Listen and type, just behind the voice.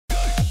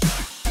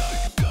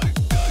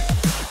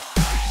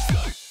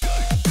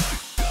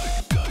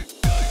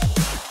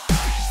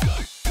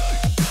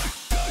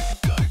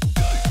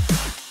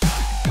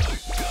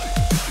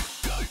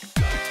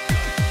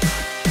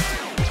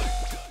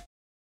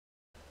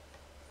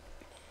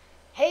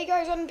Hey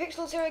guys, I'm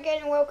Pixels here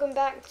again, and welcome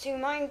back to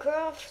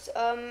Minecraft.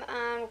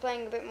 And we're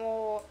playing a bit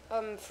more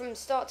from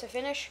start to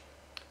finish,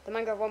 the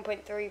Minecraft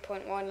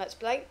 1.3.1 Let's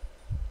Play.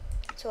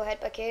 So I'll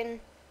head back in.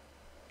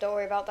 Don't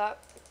worry about that.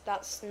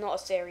 That's not a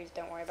series.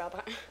 Don't worry about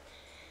that.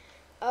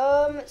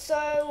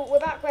 So we're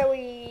back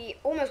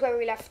almost where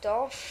we left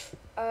off.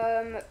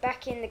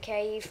 Back in the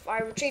cave. I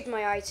retrieved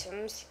my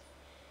items.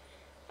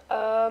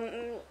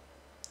 And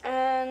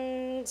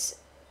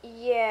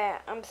yeah,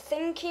 I'm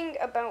thinking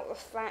about the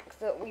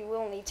fact that we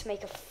will need to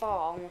make a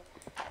farm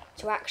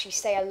to actually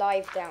stay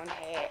alive down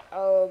here.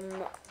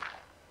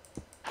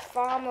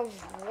 Farm of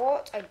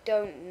what? I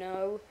don't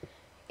know.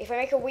 If I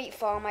make a wheat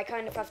farm, I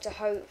kind of have to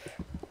hope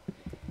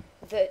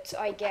that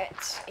I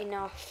get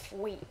enough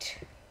wheat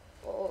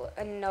or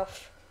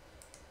enough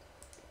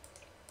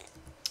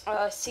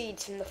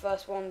seeds from the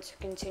first one to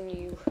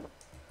continue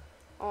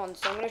on.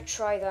 So I'm going to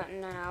try that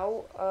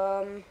now.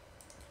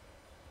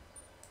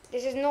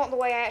 This is not the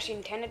way I actually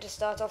intended to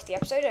start off the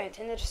episode. I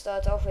intended to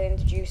start off with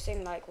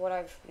introducing like what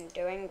I've been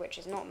doing, which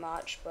is not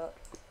much, but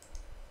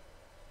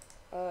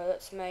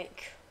let's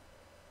make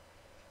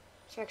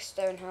a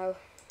stone hoe.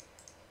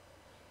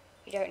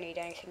 You don't need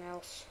anything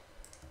else.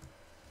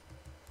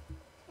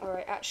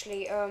 Alright,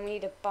 actually, we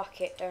need a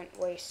bucket, don't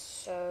we?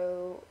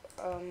 So,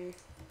 I'll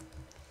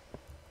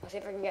see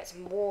if I can get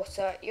some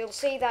water. You'll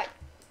see that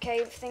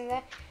cave thing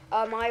there.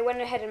 I went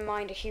ahead and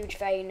mined a huge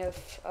vein of,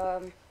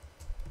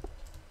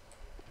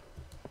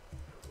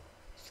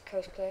 is the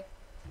coast clear?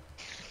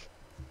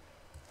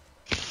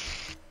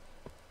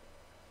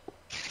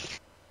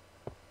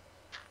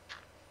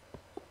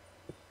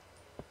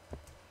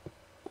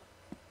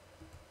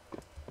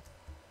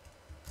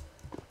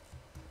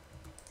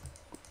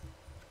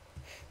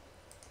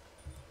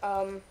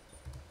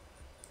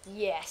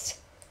 Yes.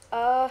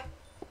 I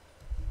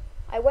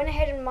went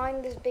ahead and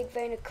mined this big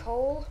vein of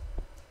coal,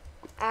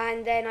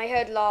 and then I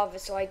heard lava,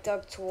 so I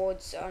dug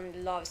towards the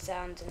lava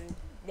sound, and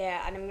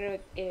yeah, and I'm gonna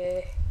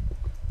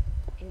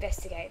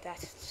investigate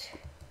that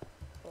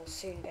well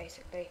soon,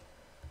 basically.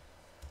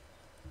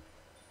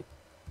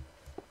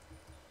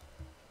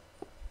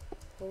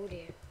 Oh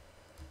dear.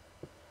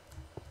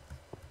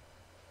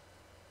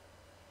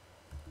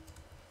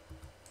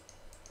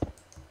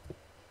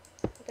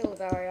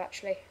 Wheelbarrow,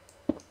 actually.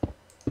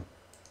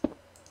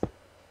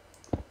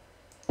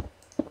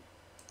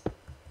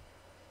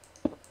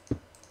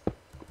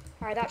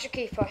 Alright, that should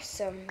keep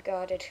us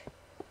guarded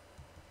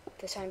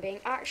for the time being.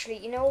 Actually,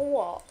 you know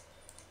what?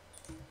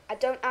 I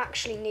don't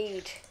actually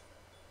need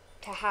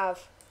to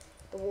have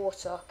the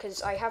water,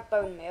 because I have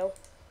bone meal.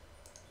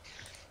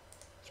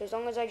 So as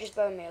long as I just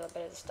bone meal a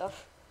bit of the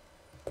stuff.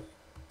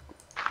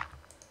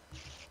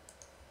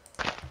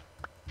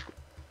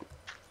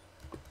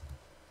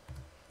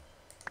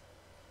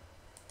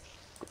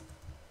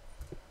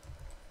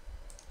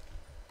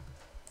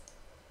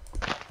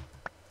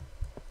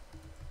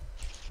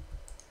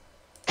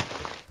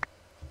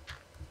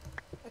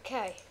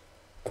 Okay,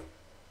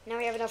 now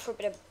we have enough for a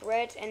bit of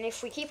bread, and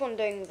if we keep on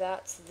doing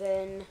that,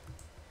 then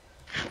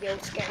we'll be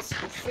able to get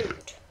some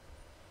food.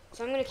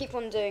 So I'm going to keep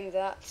on doing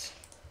that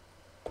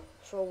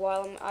for a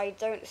while. I'm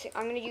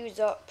going to use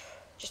up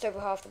just over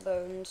half the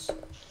bones.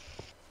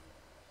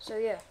 So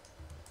yeah.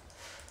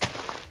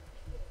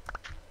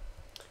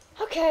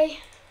 Okay,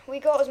 we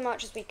got as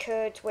much as we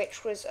could,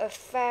 which was a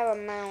fair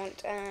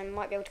amount, and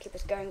might be able to keep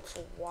us going for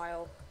a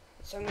while.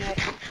 So I'm going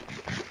to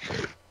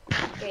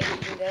get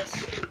eating this.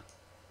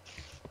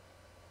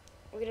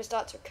 We're going to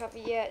start to recover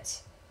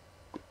yet.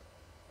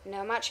 No,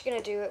 I'm actually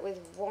going to do it with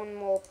one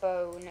more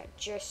bone,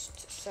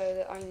 just so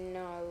that I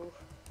know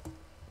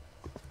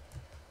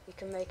we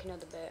can make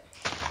another bit.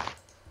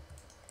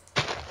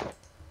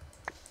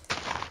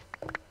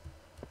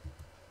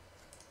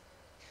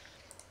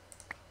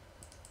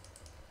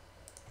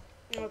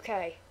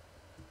 Okay.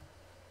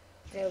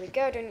 There we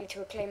go, don't need to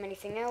reclaim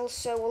anything else,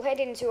 so we'll head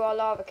into our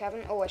lava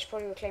cavern. Oh, I should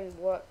probably reclaim the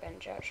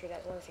workbench, actually,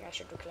 that's another thing I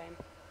should reclaim.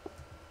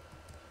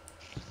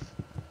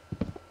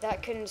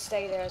 That can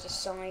stay there as a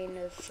sign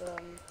of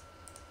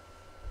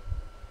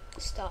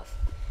stuff.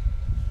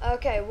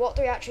 Okay, what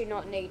do we actually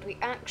not need? We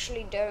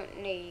actually don't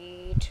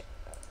need...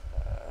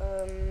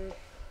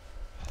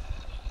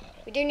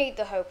 we do need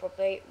the hoe,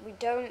 probably. We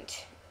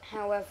don't,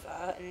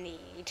 however,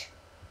 need...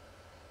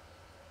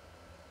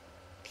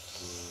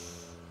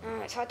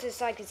 it's hard to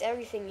decide, because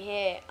everything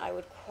here I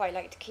would quite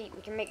like to keep.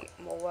 We can make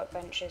more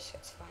workbenches,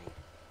 it's fine.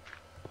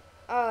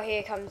 Oh,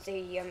 here comes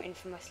the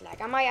infamous lag.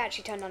 I might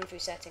actually turn on a few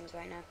settings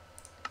right now.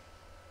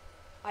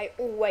 I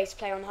always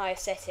play on higher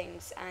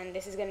settings, and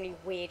this is going to be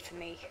weird for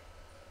me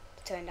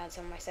to turn down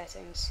some of my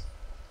settings.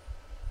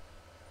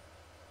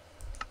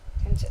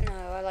 No,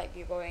 I like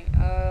viewboarding.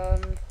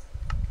 I'm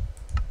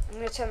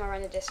going to turn my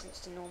render distance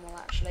to normal,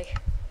 actually.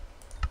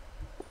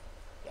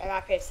 Yeah,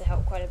 that appears to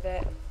help quite a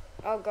bit.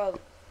 Oh god,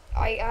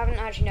 I haven't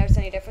actually noticed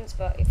any difference,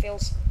 but it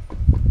feels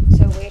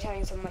so weird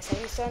having some of my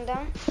settings turned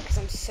down, because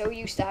I'm so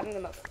used to having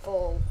them at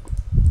full,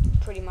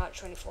 pretty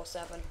much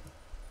 24/7.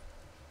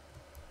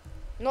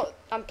 Not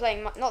that I'm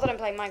playing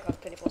Minecraft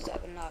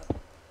 24/7, no.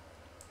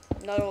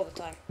 Not all the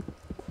time.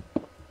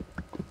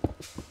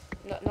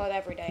 Not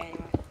every day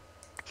anyway.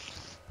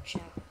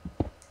 Sure.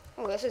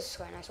 Oh, this is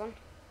quite a nice one.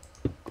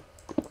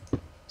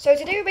 So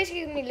today we're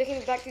basically going to be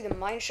looking back through the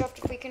mine shaft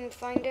if we can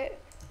find it.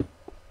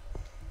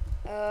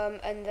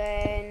 And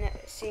then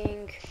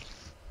seeing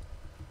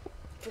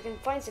if we can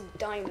find some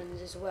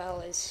diamonds as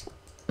well is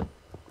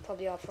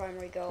probably our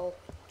primary goal.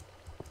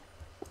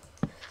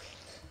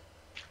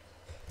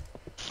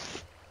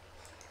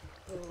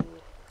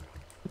 Ooh.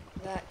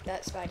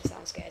 That spider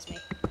sound scares me.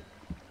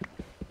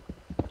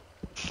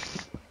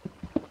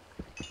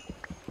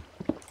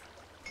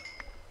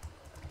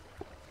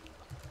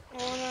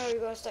 Oh no, we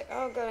got stuck.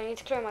 Oh god, I need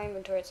to clear my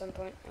inventory at some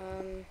point.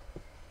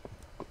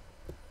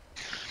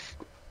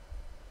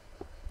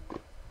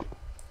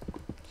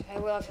 I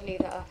will have to leave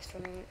that up for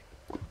a moment.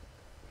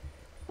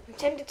 I'm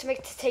tempted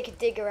to take a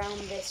dig around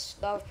this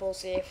lava pool,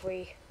 see if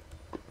we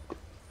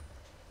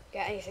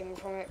get anything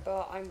from it,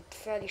 but I'm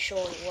fairly sure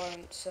it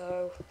won't,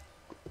 so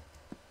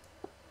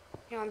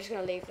I'm just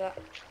gonna leave that.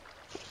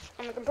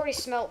 And I can probably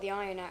smelt the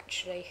iron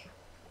actually.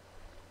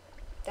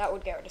 That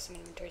would get rid of some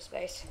inventory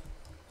space.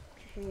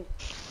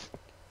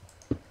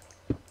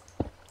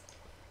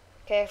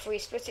 Okay, if we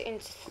split it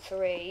into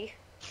 3.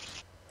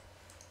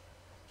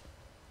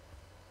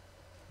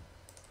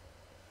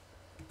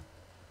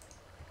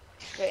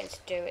 Split it into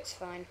 2, it's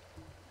fine.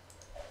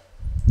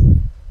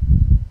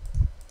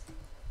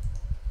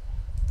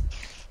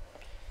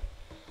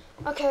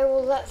 Okay,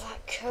 we'll let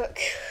that cook.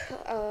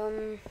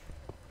 I'll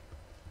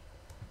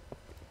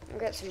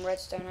get some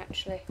redstone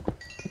actually.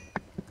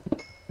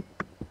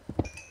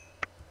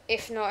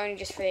 If not only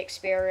just for the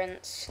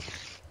experience.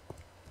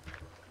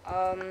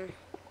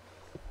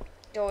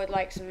 I would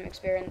like some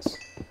experience.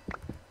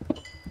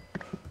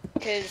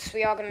 Because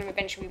we are going to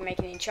eventually be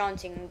making an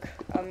enchanting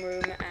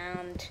room,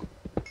 and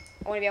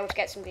I want to be able to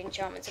get some good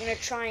enchantments. I'm going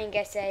to try and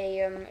get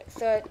a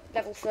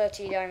level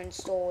 30 diamond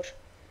sword,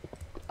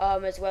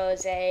 as well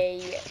as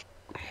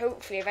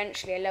hopefully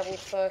eventually a level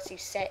 30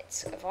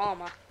 set of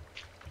armor.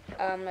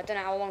 I don't know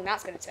how long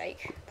that's going to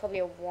take, probably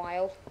a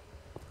while,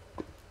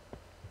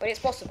 but it's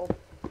possible.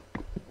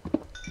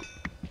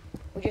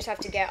 We just have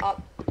to get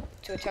up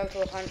to a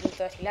total of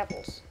 130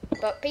 levels.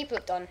 But people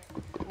have done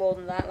more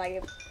than that.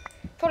 Like,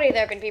 probably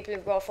there have been people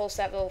who've got a full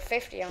set level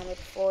 50 armor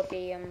before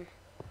the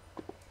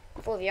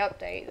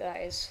update.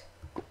 That is,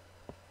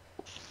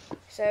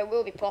 so it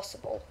will be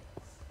possible.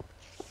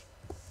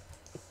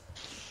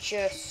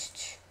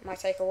 Just might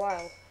take a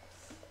while.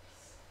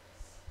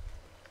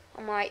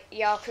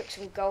 I'll cook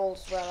some gold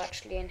as well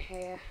actually in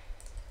here.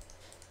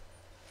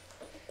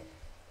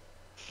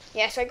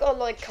 Yeah, so I got a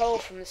lot of coal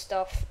from the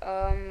stuff,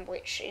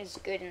 which is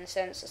good in a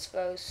sense, I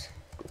suppose.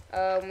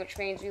 Which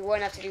means we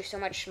won't have to do so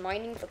much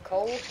mining for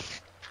coal,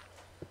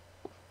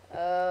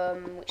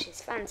 which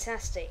is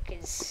fantastic,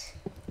 because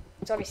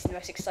it's obviously the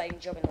most exciting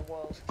job in the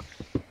world.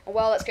 And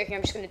while that's cooking,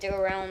 I'm just going to dig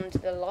around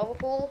the lava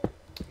pool,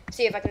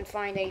 see if I can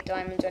find any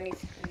diamonds or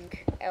anything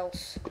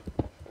else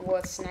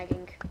worth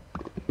snagging.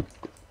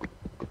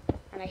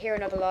 And I hear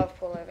another lava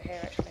pool over here,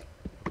 actually.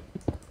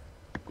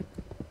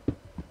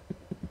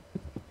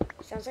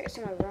 Sounds like it's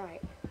to my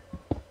right.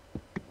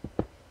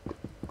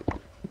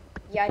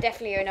 Yeah, I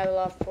definitely hear another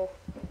lava pool.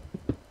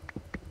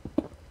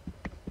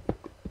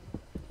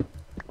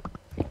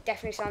 It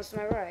definitely sounds to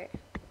my right.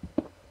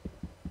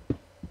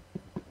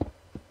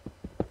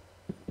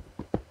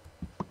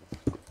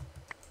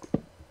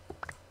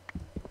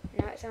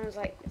 Now it sounds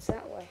like it's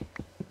that way.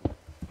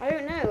 I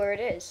don't know where it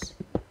is.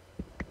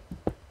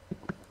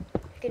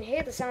 I can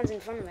hear the sounds in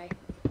front of me.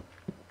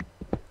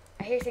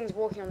 I hear things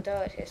walking on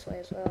dirt this way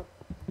as well.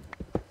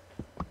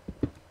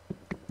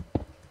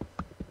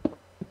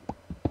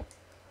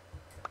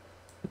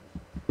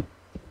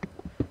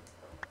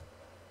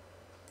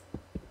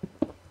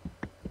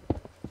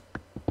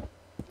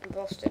 I've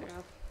lost it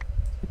now.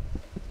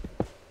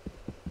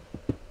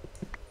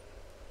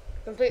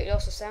 Completely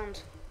lost the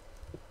sound.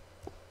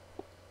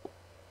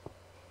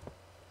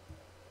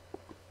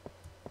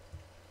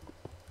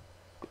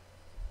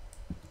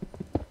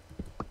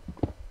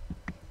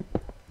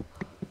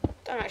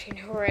 I don't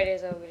actually know where it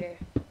is over here.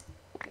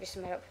 I just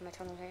made up for my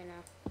tunnel here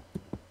now.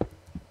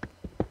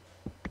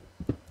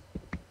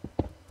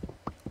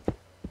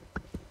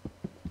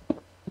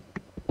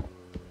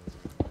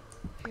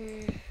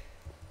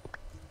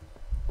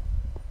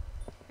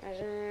 I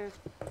don't know.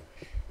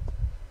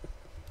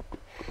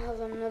 I'll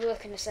have another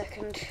look in a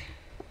second.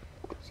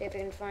 See if we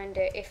can find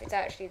it. If it's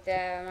actually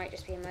there, I might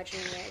just be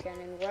imagining it again.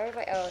 And where have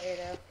I? Oh, here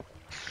they are.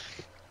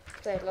 I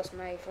thought I'd lost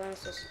my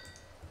furnaces.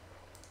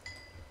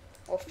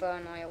 Or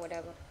ferni or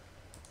whatever.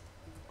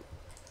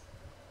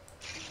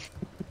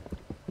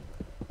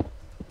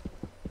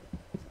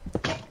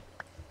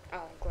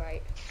 Oh,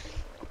 great.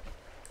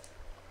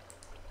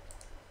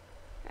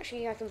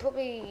 Actually, I can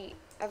probably...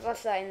 I've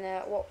left that in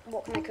there.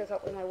 What can I cook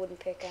up with my wooden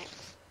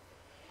pickaxe?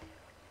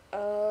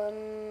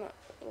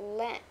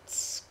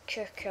 Let's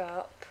cook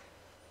up...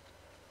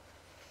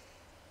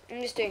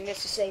 I'm just doing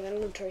this to save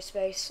inventory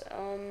space.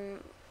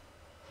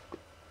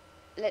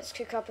 Let's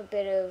cook up a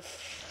bit of...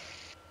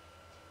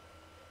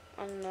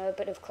 I don't know, a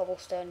bit of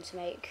cobblestone to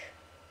make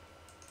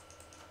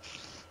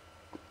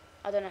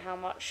I don't know how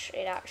much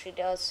it actually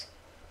does.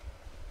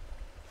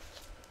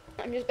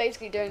 I'm just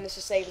basically doing this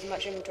to save as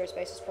much inventory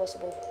space as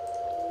possible.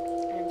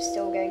 And I'm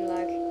still getting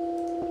lag.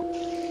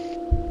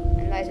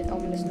 And that is an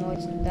ominous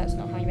noise, and that's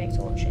not how you make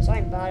torches.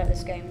 I'm bad at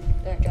this game,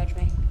 don't judge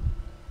me.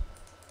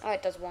 Oh,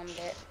 it does one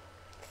bit.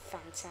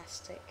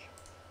 Fantastic.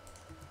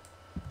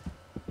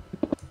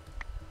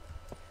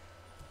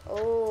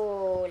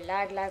 Oh,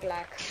 lag, lag,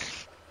 lag.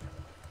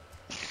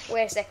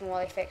 Wait a second while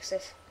I fix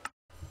this.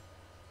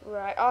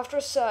 Right, after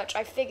a search,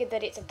 I figured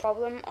that it's a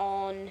problem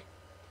on...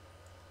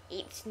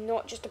 It's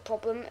not just a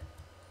problem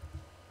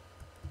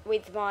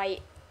with my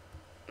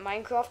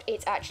Minecraft,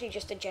 it's actually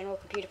just a general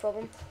computer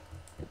problem.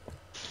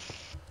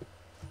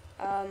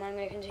 I'm going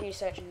to continue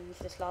searching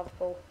for this lava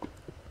pool.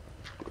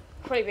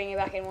 Probably bring it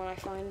back in when I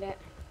find it.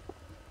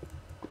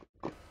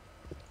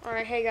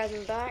 Alright, hey guys,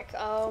 I'm back.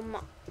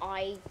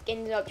 I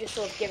ended up just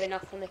sort of giving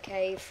up on the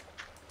cave.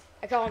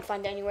 I can't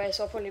find it anywhere,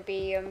 so I'll probably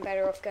be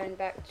better off going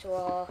back to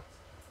our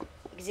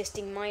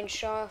existing mine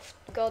shaft.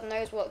 God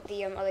knows what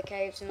the other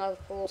caves and other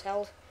pools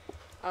held.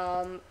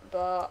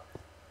 But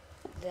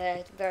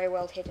they're very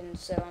well hidden,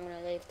 so I'm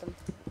going to leave them.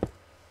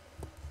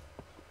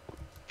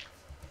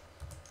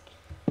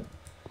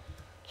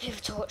 Leave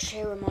a torch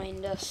here,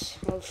 remind us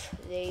of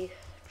the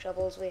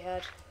troubles we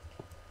had.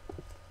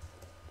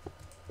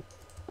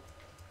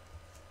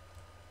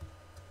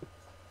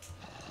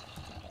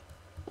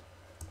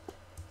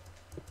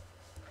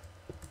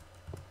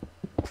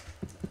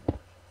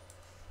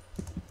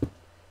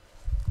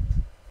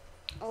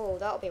 Oh,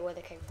 that'll be where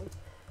they came from.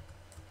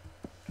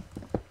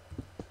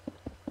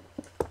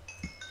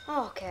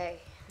 Okay,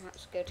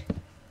 that's good.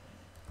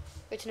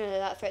 Good to know that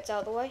that threat's out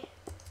of the way.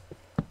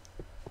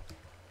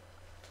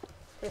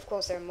 But of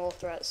course there are more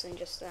threats than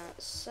just that,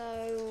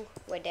 so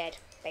we're dead,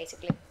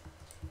 basically.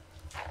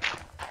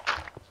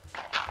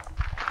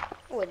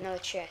 Oh, another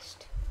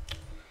chest.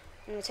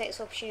 I'm going to take this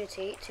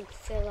opportunity to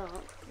fill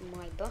up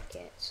my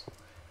buckets.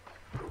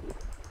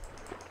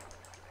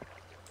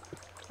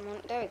 Come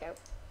on, there we go.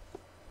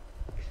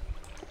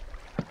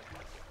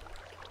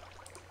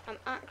 I'm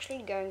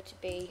actually going to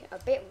be a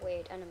bit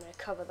weird and I'm going to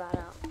cover that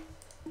up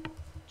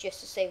just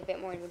to save a bit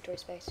more inventory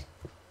space.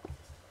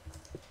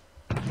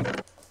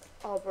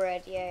 Oh,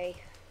 bread, yay.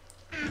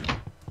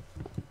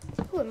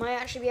 Ooh, I might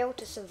actually be able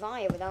to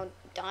survive without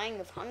dying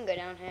of hunger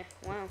down here.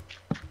 Wow.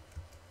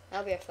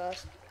 That'll be a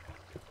first.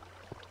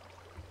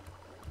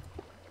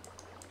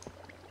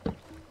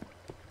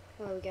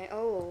 Where are we going?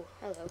 Oh,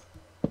 hello.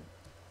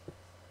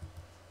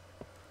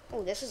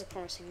 Oh, this is a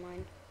promising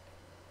mine.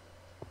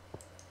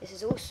 This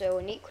is also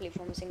an equally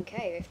promising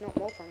cave, if not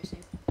more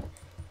promising.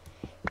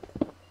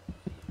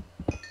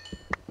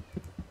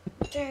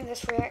 Doing this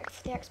for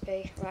the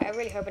XP. Right, I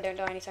really hope I don't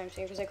die anytime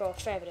soon because I got a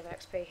fair bit of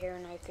XP here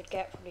and I could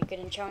get probably good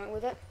enchantment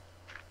with it.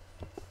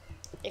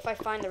 If I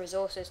find the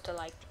resources to,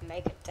 like,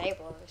 make a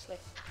table, obviously.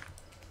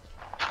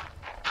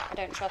 I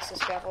don't trust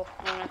this gravel.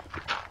 I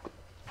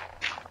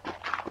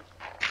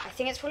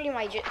think it's probably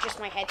just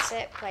my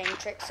headset playing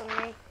tricks on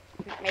me,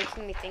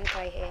 making me think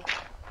I hear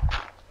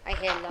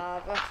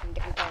lava from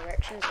different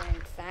directions, when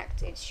in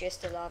fact it's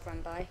just the lava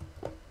I'm by.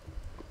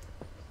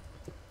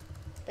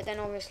 But then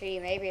obviously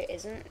maybe it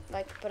isn't.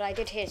 But I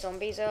did hear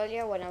zombies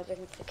earlier when I was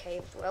looking for the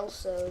cave as well,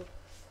 so...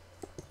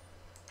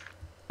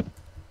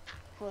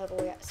 What level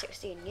are we at?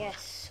 16.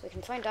 Yes, we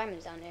can find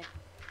diamonds down here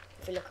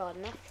if we look hard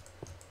enough.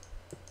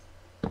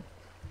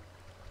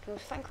 Can we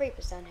find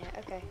creepers down here?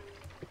 Okay.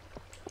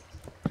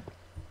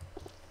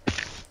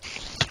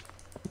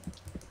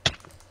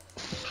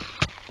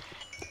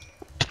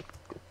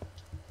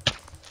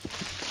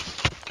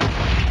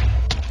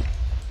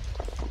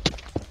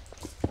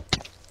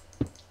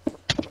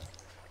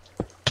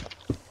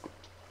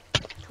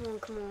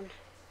 Come on.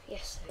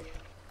 Yes, there we go.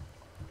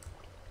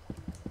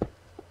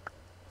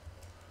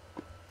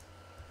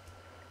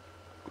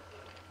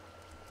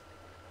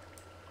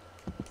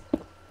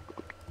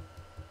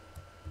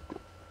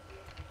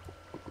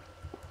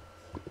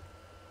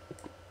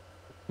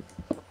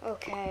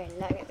 Okay,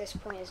 lag at this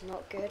point is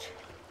not good.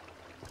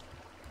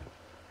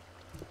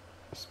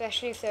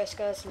 Especially if there are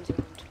skeletons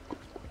around.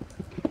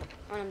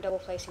 And I'm double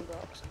placing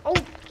blocks. Oh!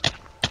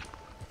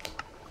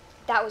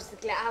 That was a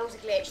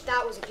glitch.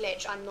 That was a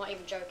glitch. I'm not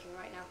even joking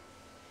right now.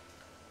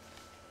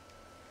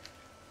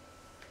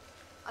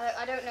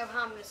 I don't know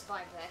how I'm going to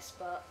survive this,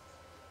 but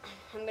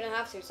I'm going to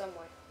have to some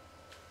way.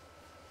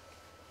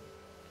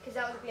 Because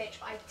that was a glitch.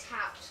 I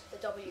tapped the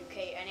W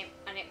key and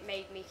it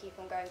made me keep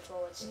on going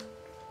forwards.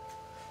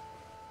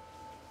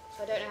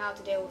 So I don't know how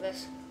to deal with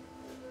this.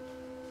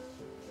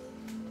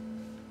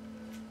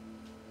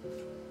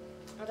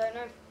 I don't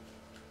know.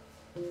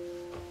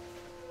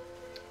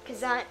 Because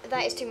that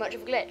is too much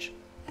of a glitch.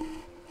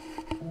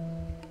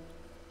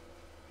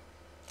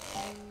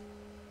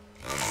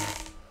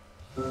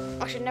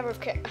 I should never have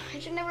kept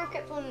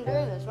on doing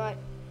this, right?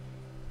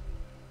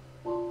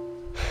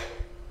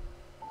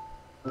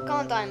 I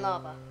can't die in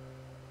lava.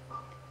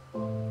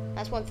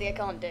 That's one thing I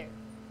can't do.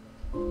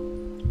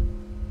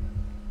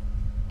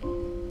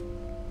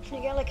 Can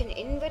you get like an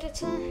inverter?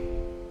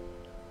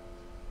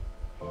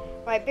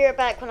 Right, be right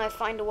back when I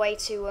find a way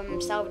to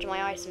salvage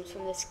my items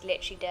from this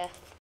glitchy death.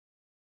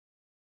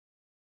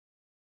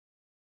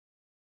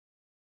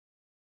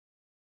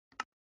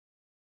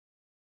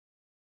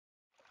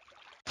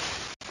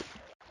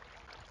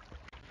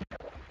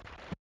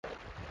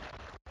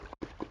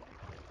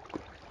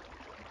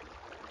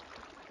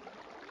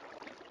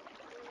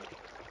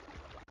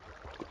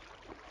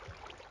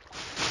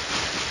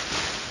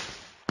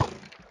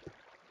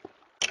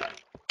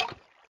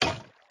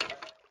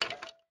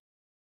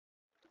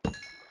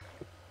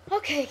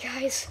 Okay,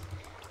 guys,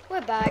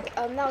 we're back.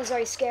 That was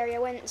very scary. I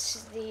went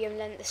to the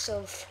lengths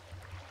of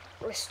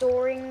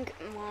restoring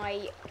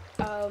my,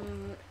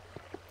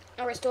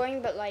 not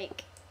restoring, but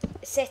like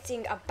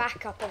setting a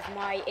backup of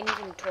my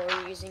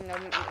inventory using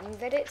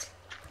Invedit.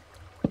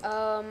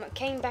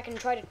 Came back and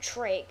tried a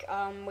trick,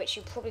 which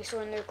you probably saw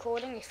in the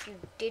recording. If you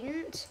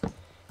didn't,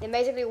 then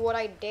basically what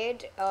I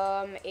did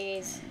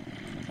is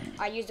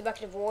I used a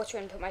bucket of water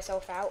and put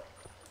myself out,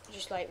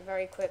 just like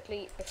very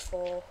quickly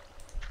before.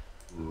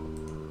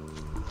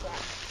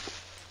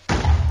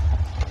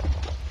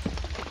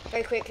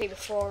 Very quickly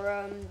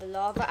before the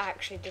lava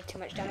actually did too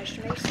much damage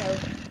to me. So,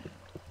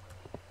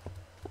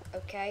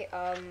 okay,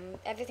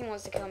 everything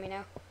wants to kill me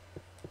now.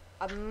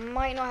 I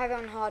might not have it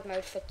on hard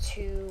mode for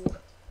too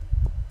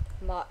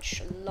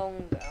much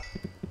longer.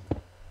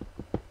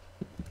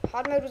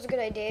 Hard mode was a good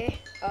idea,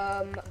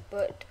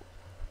 but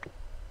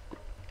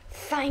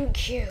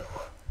thank you.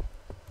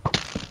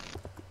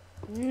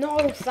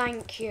 No,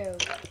 thank you.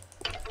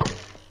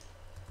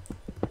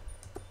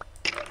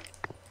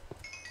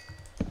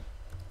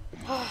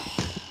 I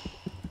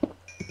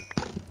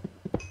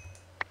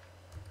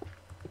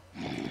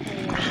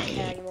don't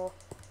care anymore.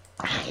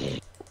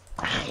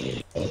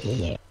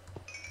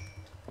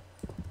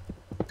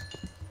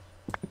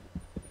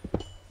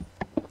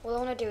 All I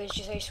want to do is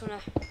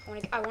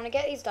I want to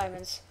get these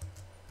diamonds,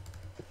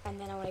 and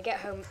then I want to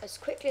get home as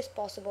quickly as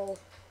possible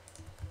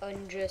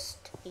and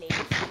just leave.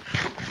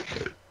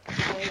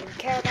 I don't even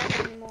care about it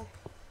anymore.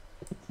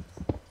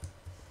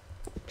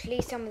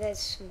 Please tell me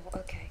there's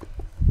more. Okay.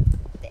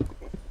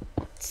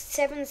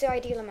 7's the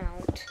ideal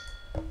amount.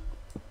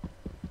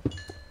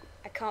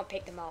 I can't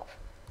pick them up.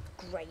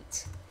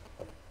 Great.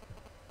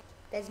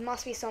 There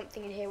must be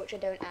something in here which I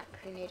don't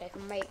actually need. I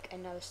can make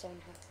another stone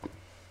hat.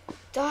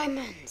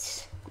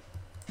 Diamonds!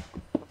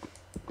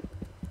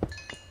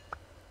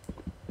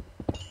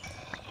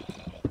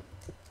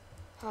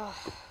 Oh.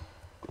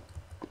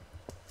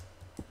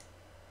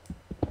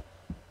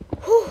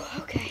 Whew,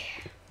 okay.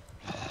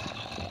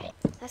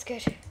 That's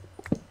good.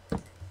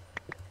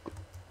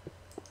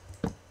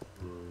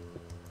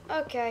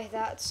 Okay,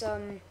 that's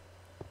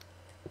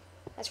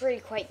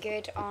really quite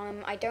good.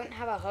 I don't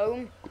have a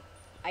home.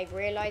 I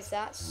realised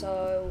that,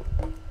 so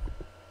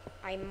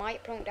I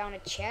might plonk down a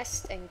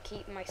chest and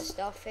keep my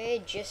stuff here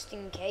just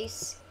in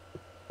case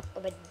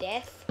of a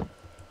death.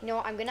 You know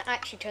what, I'm gonna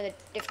actually turn the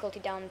difficulty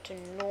down to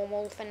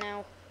normal for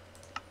now.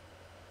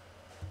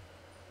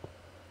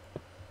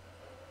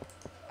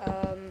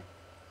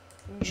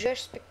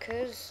 Just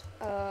because,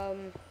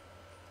 well,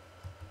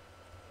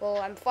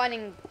 I'm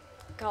finding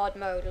hard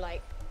mode,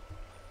 like,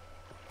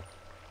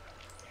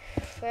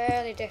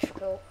 fairly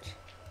difficult.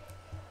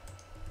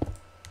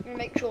 I'm gonna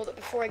make sure that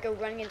before I go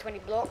running into any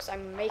blocks,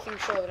 I'm making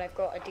sure that I've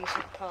got a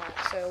decent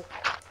path, so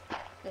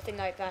nothing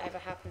like that ever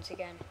happens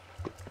again.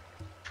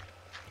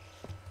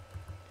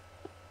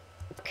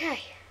 Okay.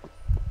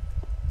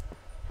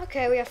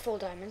 Okay, we have 4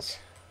 diamonds.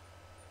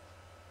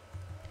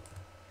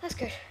 That's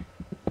good.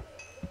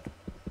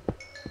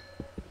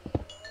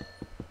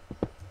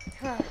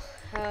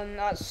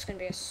 That's gonna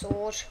be a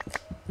sword.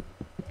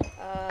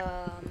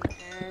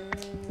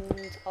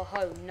 And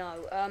oh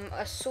no,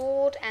 a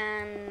sword,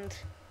 and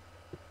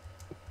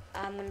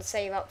I'm gonna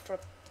save up for a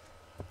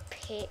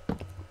pick,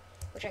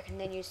 which I can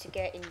then use to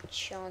get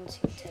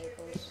enchanting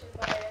tables.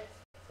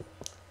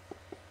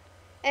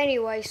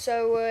 Anyway,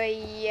 so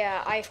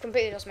yeah, I've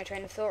completely lost my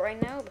train of thought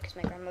right now because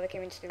my grandmother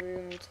came into the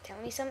room to tell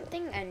me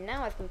something, and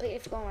now I've completely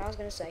forgotten what I was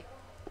gonna say.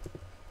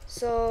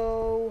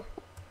 So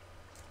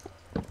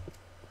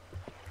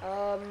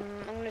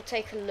I'm gonna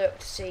take a look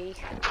to see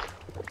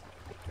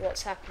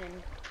what's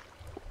happening.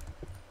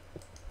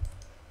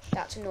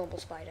 That's a normal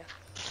spider,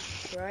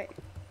 right?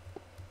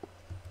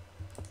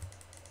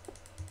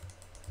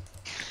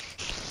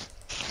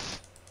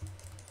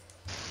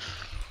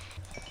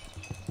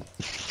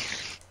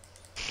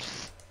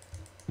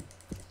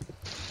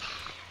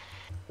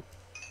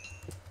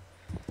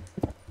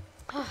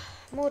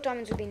 More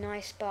diamonds would be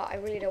nice, but I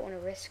really don't want to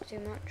risk too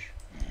much.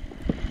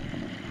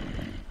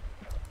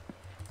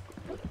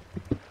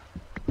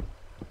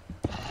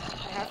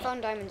 I have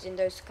found diamonds in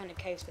those kind of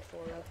caves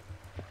before, though.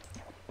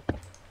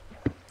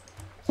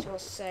 So I'll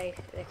say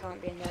they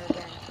can't be in there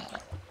again.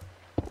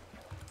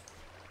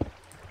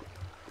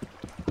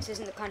 This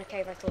isn't the kind of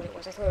cave I thought it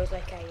was. I thought it was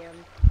like a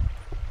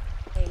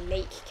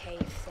lake cave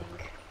thing.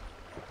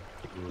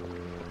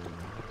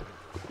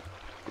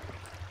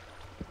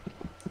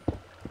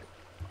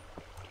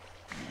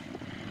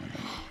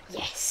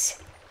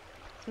 Yes!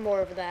 More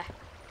over there.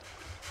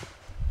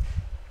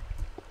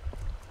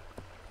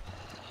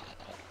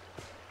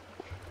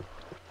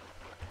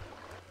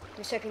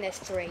 just hoping there's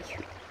 3.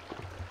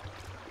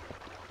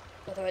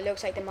 Although it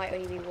looks like there might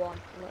only be 1.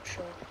 I'm not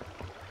sure.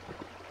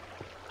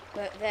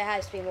 But there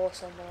has to be more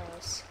somewhere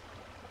else.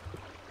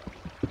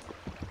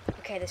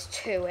 Okay, there's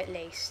 2 at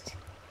least.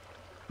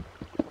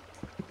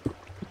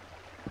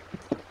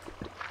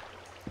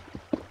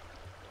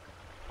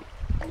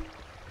 I'll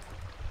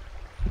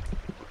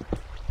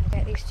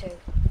get these 2.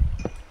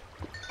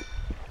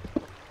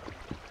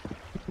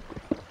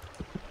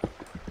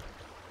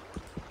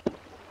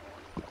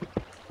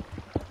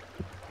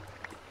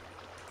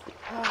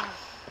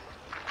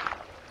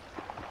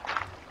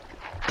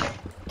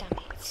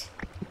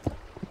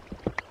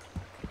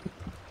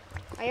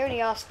 I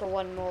only asked for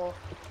 1 more,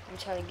 I'm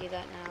telling you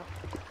that now.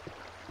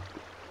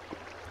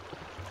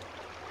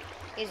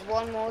 Is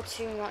 1 more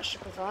too much to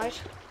provide?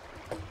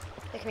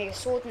 I can make a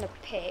sword and a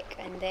pick,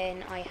 and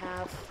then I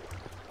have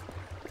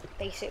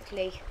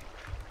basically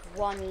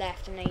 1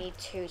 left, and I need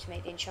 2 to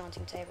make the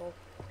enchanting table.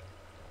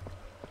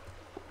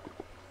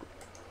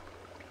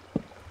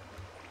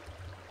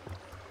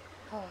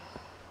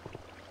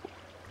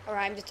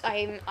 Alright,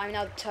 I'm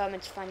now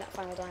determined to find that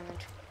final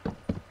diamond.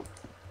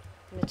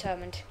 I'm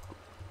determined.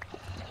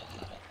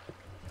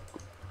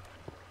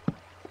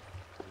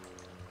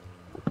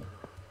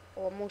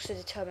 Or I'm also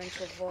determined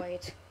to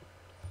avoid too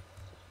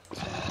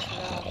much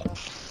lava.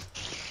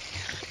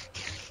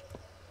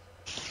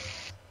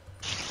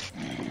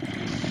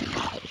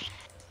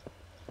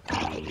 I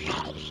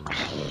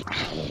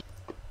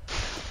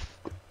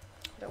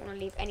don't want to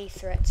leave any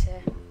threats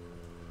here.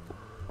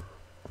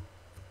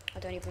 I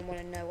don't even want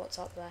to know what's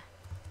up there.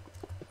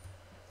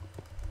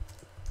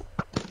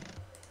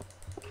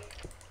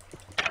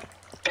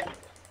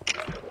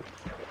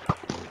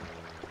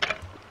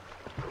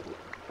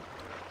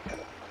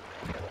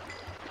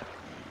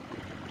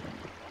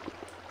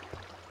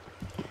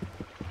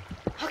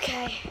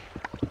 Okay.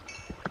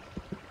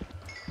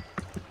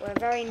 We're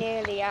very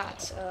nearly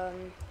at, oh,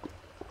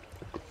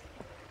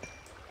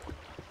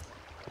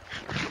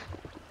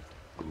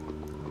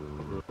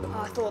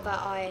 I thought that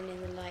iron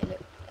in the light, look,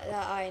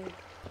 that iron.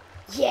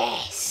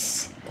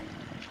 Yes!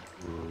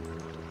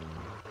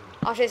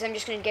 After this, I'm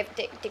just going to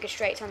dig a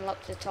straight tunnel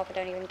up to the top. I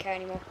don't even care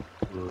anymore.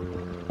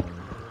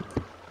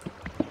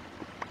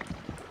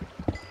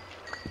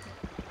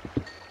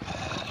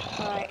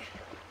 Alright.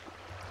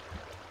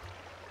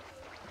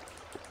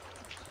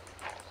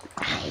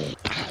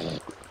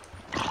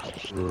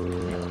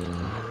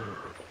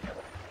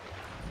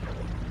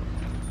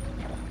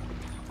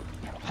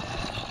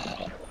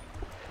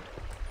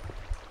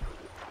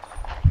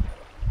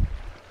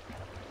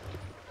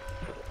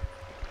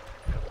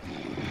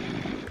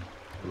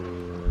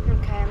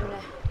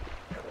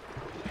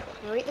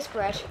 Eat this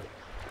bread.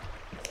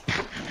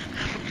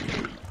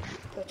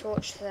 Put a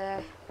torch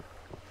there.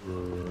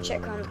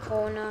 Check around the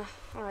corner.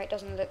 Alright,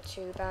 doesn't look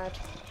too bad.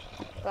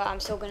 But I'm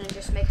still going to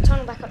just make a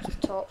tunnel back up to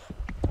the top.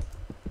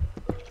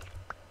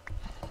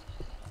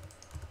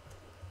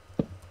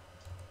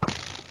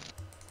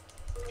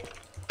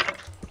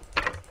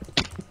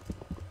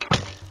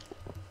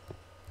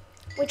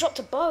 We dropped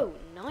a bow.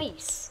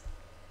 Nice.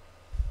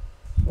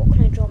 What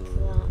can I drop for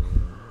that?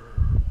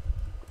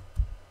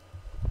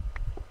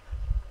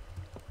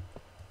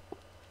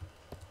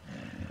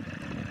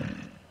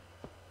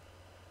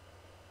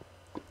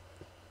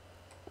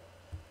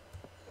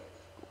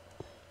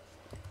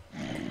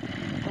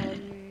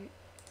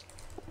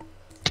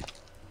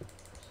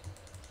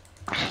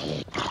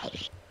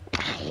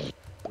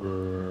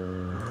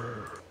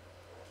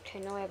 Okay,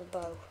 now I have a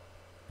bow.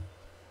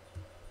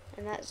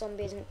 And that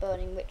zombie isn't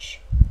burning, which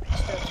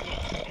disturbs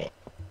me.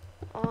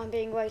 Oh, I'm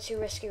being way too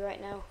risky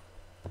right now.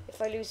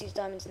 If I lose these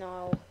diamonds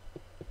now,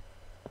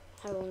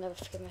 I will never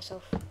forgive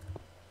myself.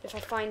 If I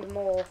find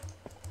more,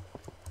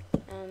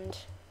 and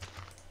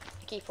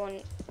I keep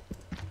on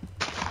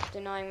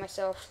denying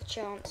myself the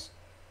chance,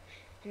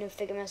 I never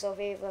figure myself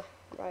either.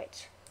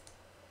 Right.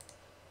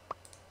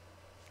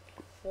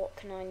 What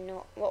can I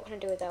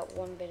do without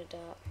 1 bit of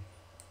dirt?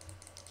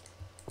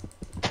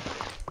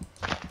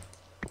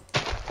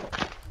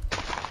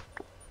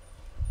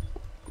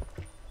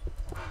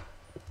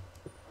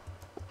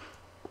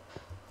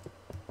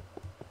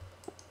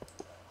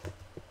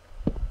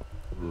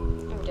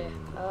 Oh dear.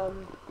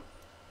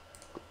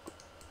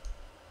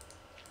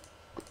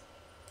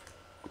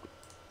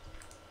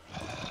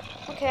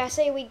 Okay, I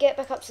say we get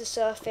back up to the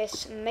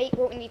surface, make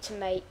what we need to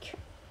make,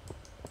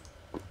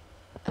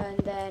 and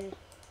then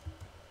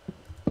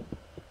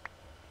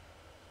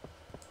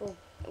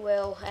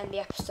we'll end the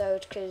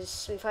episode,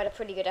 because we've had a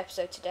pretty good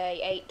episode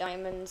today. 8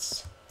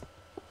 diamonds.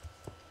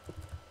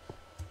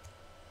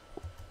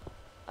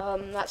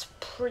 That's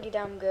pretty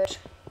damn good.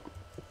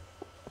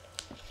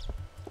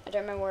 I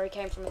don't remember where he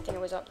came from. I think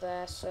it was up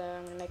there, so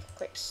I'm going to make a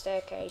quick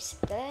staircase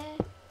there.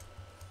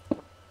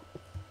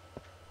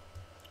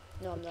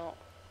 No, I'm not.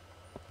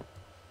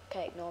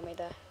 Okay, ignore me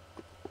there.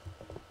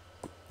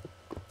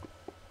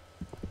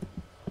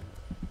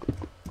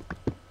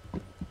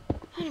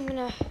 And I'm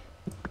going to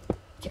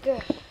take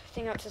a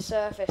thing up to the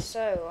surface,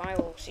 so I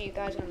will see you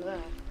guys when I'm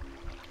there.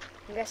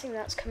 I'm guessing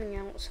that's coming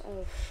out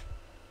of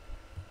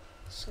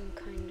some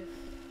kind of,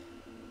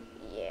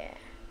 yeah.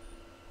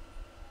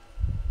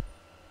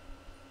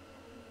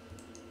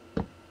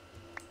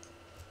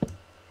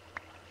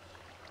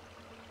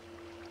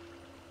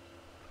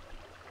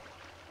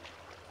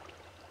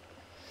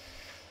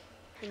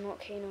 I'm not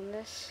keen on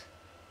this.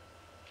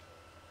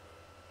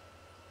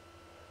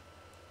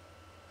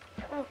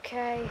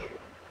 Okay.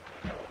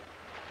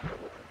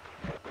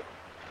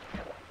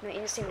 My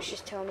instincts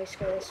just tell me to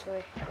go this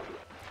way.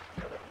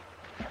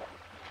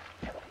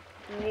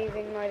 I'm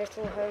leaving my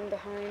little home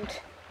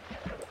behind.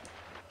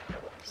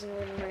 This isn't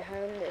really my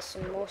home, there's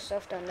some more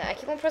stuff down there. I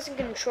keep on pressing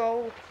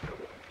control,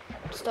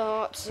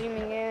 start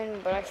zooming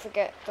in, but I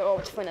forget that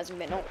this phone hasn't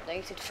been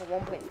updated for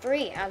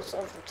 1.3 as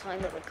of the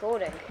time of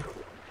recording.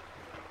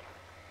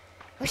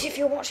 Which, if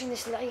you're watching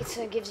this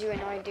later, gives you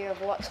an idea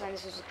of what time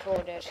this was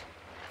recorded.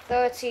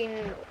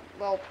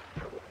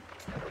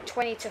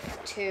 20 to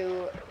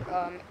 2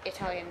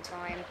 Italian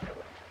time.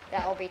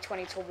 That'll be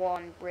 20 to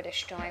 1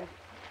 British time.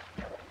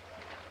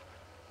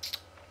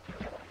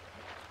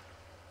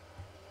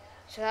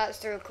 So that's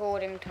the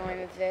recording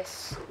time of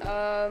this.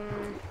 That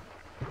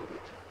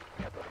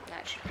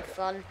should be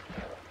fun.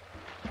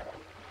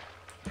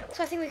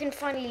 So I think we can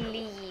finally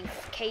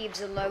leave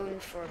caves alone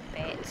for a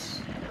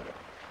bit.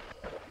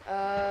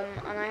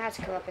 And I had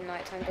to come up in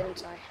night time,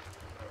 didn't I?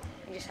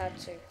 I just had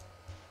to.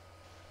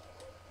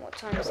 What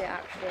time is it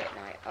actually at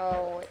night?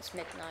 Oh, it's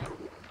midnight.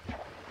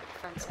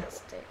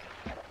 Fantastic.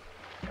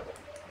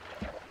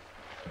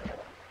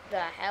 The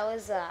hell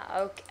is that?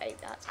 Okay,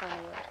 that's kind of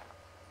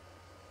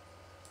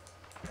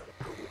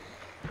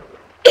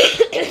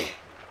weird.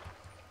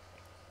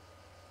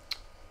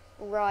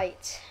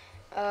 Right.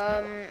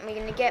 We're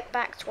gonna get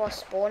back to our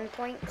spawn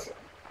point,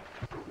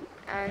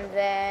 and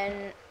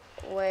then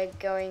we're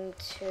going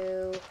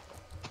to.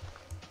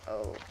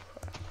 Oh.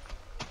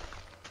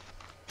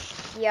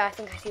 Yeah, I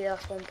think I see the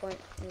last one point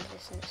in the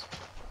distance.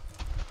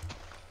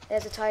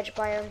 There's a taiga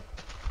biome.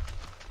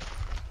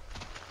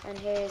 And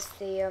here's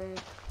the,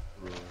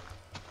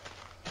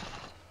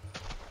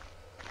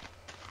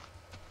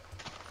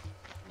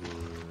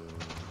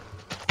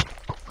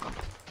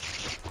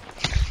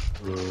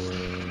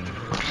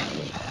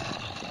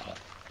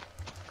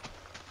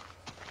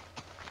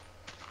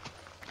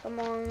 Come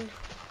on.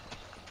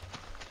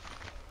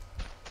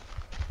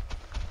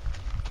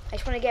 I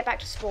just want to get back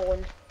to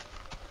spawn.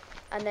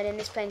 And then in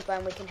this plains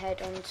biome we can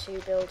head on to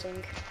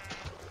building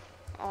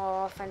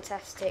our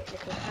fantastic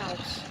little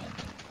house.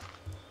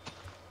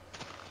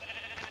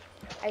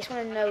 I just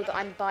want to know that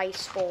I'm by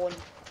spawn.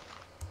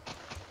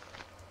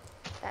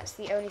 That's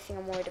the only thing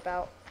I'm worried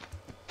about.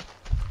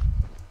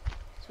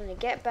 Just want to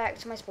get back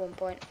to my spawn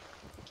point.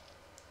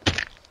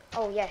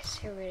 Oh yes,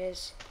 here it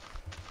is.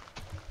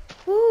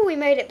 Woo, we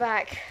made it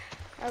back.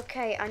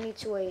 Okay, I need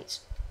to eat.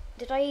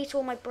 Did I eat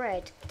all my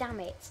bread? Damn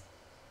it.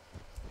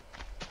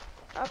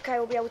 Okay,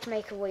 we'll be able to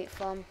make a wheat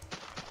farm.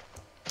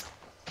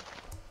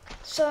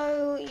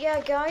 So, yeah,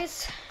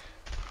 guys.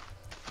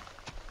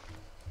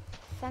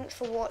 Thanks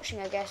for watching,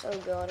 I guess. Oh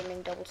god, I'm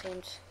being double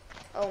teamed.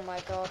 Oh my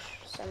gosh,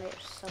 so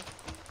much stuff.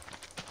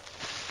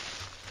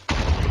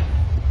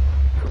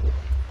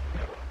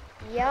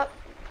 Yep.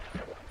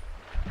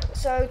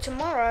 So,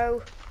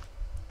 tomorrow,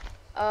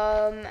 /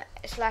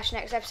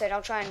 next episode,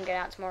 I'll try and get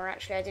out tomorrow,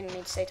 actually. I didn't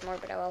mean to say tomorrow,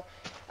 but I will.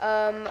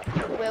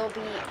 Will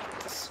be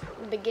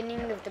the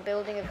beginning of the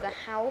building of the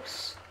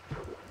house.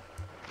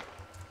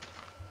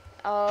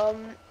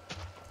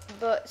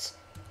 But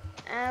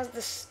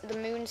as the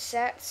moon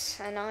sets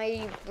and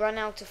I run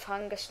out of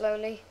hunger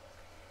slowly,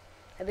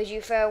 I bid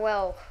you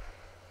farewell.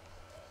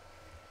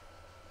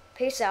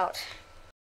 Peace out.